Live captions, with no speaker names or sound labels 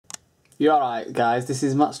You're alright guys, this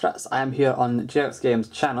is Matt Strats. I am here on Jake's Games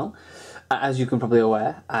channel. As you can probably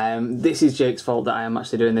aware, this is Jake's fault that I am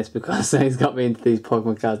actually doing this because he's got me into these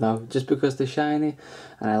Pokemon cards now, just because they're shiny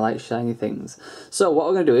and I like shiny things. So what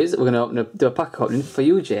we're going to do is, we're going to do a pack opening for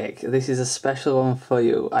you, Jake. This is a special one for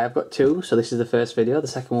you. I have got two, so this is the first video. The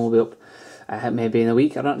second one will be up maybe in a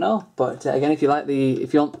week, I don't know. But again, if you want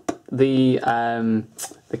the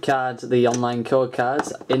cards, the online code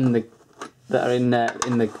cards that are in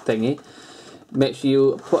the thingy, make sure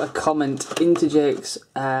you put a comment into Jake's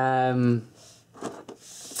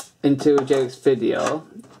video,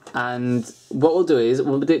 and what we'll do is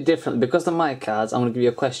we'll do it differently. Because they're my cards, I'm going to give you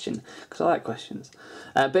a question because I like questions.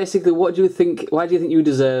 Basically, what do you think? Why do you think you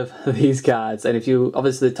deserve these cards? And if you,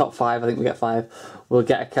 obviously the top 5, I think we get 5, we'll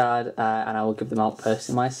get a card, and I will give them out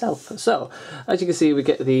personally myself. So as you can see, we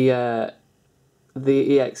get the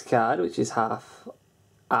EX card, which is half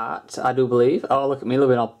art, I do believe. Oh, look at me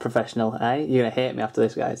looking all professional, eh? You're gonna hate me after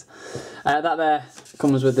this, guys. That there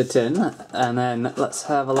comes with the tin, and then let's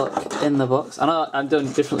have a look in the box. I know I'm doing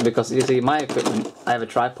it differently because you see my equipment, I have a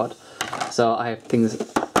tripod, so I have things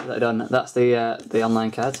that are done. That's the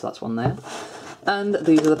online card, so that's one there. And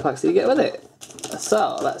these are the packs that you get with it.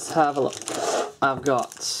 So let's have a look. I've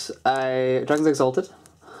got a Dragon's Exalted,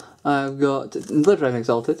 I've got Blood Dragon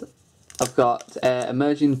Exalted, I've got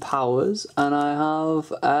Emerging Powers, and I have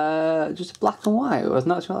just black and white. I was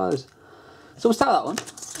not sure what that is. So we'll start with that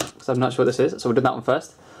one, because I'm not sure what this is, so we'll do that one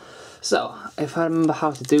first. So, if I remember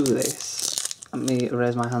how to do this, let me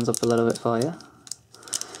raise my hands up a little bit for you.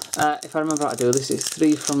 If I remember how to do this, it's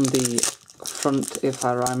 3 from the front, if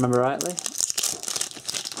I remember rightly.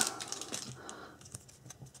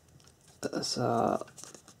 So,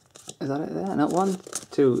 is that it there? No, 1,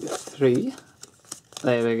 2, 3.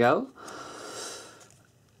 There we go.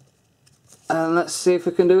 And let's see if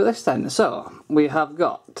we can do this then. So, we have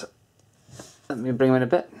got, let me bring him in a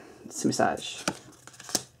bit, Simisage,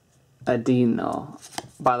 Adino,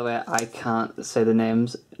 by the way I can't say the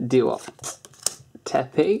names, Duo,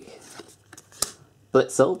 Tepig,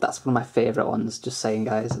 Blitzel, that's one of my favourite ones, just saying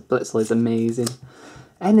guys, Blitzel is amazing,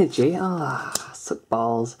 Energy, suck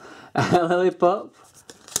balls, Lillipup,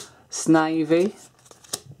 Snivy,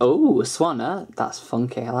 oh, Swanna, that's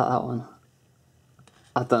funky, I like that one.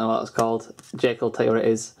 I don't know what it's called. Jake will tell you what it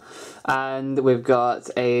is. And we've got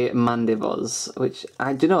a Mandibuzz, which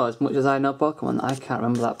I do know, as much as I know Pokemon, I can't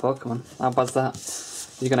remember that Pokemon. How bad's that?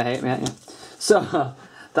 You're gonna hate me, aren't you? So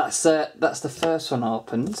that's the first one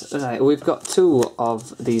opened. Right, we've got 2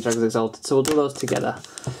 of the Dragon's Exalted, so we'll do those together.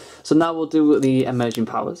 So now we'll do the Emerging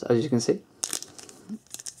Powers, as you can see.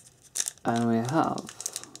 And we have,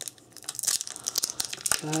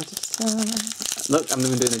 look, I'm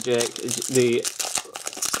even doing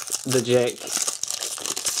the Jake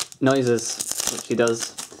noises, which he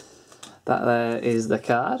does. That there is the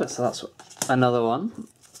card, so that's another one.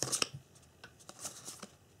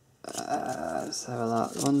 Let's have a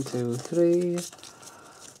look. 1, 2, 3.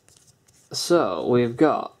 So we've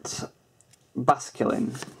got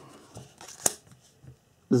Basculin,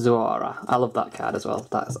 Zora. I love that card as well.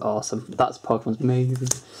 That's awesome. That's Pokemon's amazing.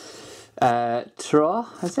 Tro,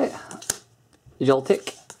 is it?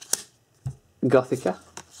 Joltik, Gothica,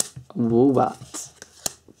 Woobat,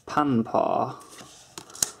 Panpaw,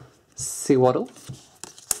 Sewaddle,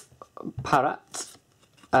 Parrot,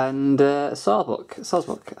 and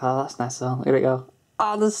Sawsbuck. Oh, that's nice as well. Here we go.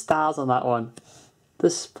 Oh, there's stars on that one.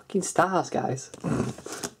 There's fucking stars, guys.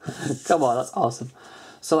 Come on, that's awesome.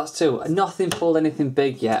 So that's 2. Nothing pulled anything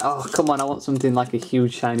big yet. Oh, come on, I want something like a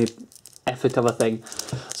huge, shiny effort of a thing.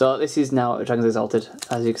 So this is now a Dragon's Exalted,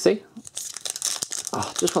 as you can see.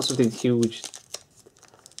 Oh, just want something huge.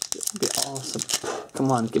 It'd be awesome.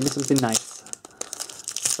 Come on, give me something nice.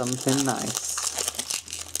 Something nice.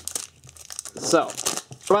 So,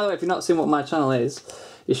 by the way, if you've not seen what my channel is,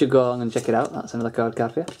 you should go along and check it out. That's another card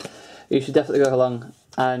for you. You should definitely go along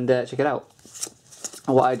and check it out.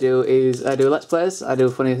 What I do is, I do Let's Plays, I do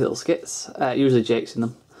funny little skits, usually Jake's in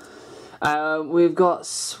them. We've got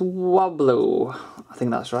Swablu, I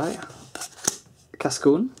think that's right.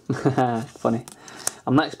 Cascoon, funny.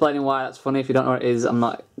 I'm not explaining why that's funny. If you don't know what it is, I'm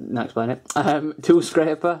not explaining it. 2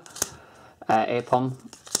 Scraper, Apom,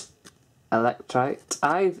 Electrite.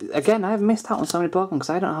 I've missed out on so many Pokemon because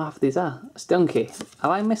I don't know how half of these are. Stunky. Have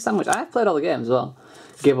I missed that much? I've played all the games as well.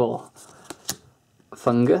 Gibble,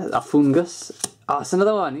 Fungus. Oh, it's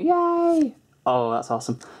another one. Yay! Oh, that's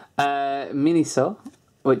awesome. Miniso,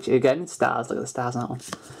 which again, stars. Look at the stars on that one.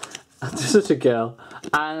 I'm just such a girl.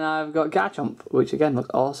 And I've got Garchomp, which again looks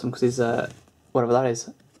awesome because he's whatever that is.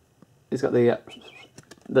 He's got the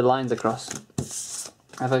lines across.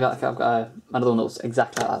 I've got another one that looks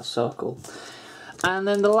exactly like that. So cool. And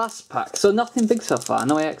then the last pack. So nothing big so far.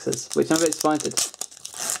 No AXs, which I'm a bit disappointed.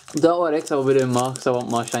 Don't worry, because I will be doing more, because I want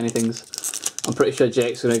more shiny things. I'm pretty sure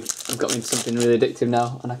Jake's got me into something really addictive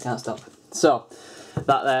now, and I can't stop. So,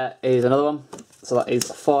 that there is another one. So that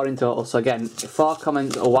is 4 in total. So again, 4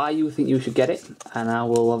 comments why you think you should get it, and I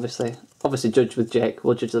will obviously judge with Jake.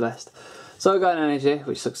 We'll judge the best. So we've got an energy,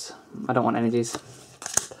 which sucks. I don't want energies.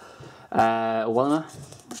 Walmer,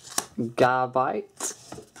 Garbite.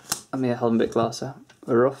 Let me hold them a bit closer.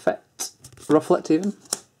 Rufflet even.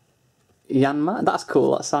 Yanma, that's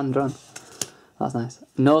cool, that's Sandron. That's nice.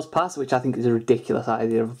 Nose Pass, which I think is a ridiculous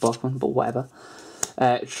idea of a Pokemon, but whatever.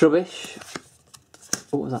 Trubbish.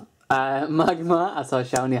 What was that? Magma, I saw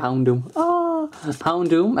Shiny Houndoom. Oh,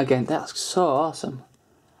 Houndoom, again, that's so awesome.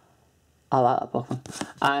 I like that Pokemon.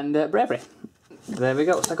 And Bravery. There we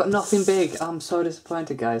go. So I got nothing big. I'm so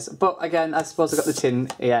disappointed, guys. But again, I suppose I got the Tin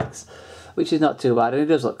EX, which is not too bad, and it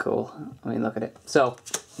does look cool. I mean, look at it. So,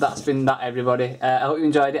 that's been that, everybody. I hope you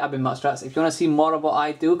enjoyed it. I've been Matstrats. If you want to see more of what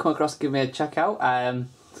I do, come across and give me a check out. I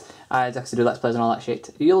actually do Let's Plays and all that shit.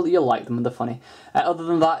 You'll like them, they're funny. Other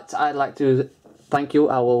than that, I'd like to thank you.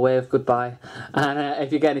 I will wave goodbye. And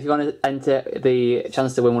if you want to enter the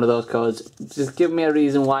chance to win one of those codes, just give me a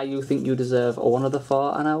reason why you think you deserve one of the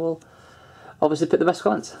 4, and I will obviously pick the best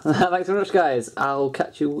comments. Thanks so much, guys. I'll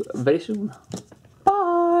catch you very soon.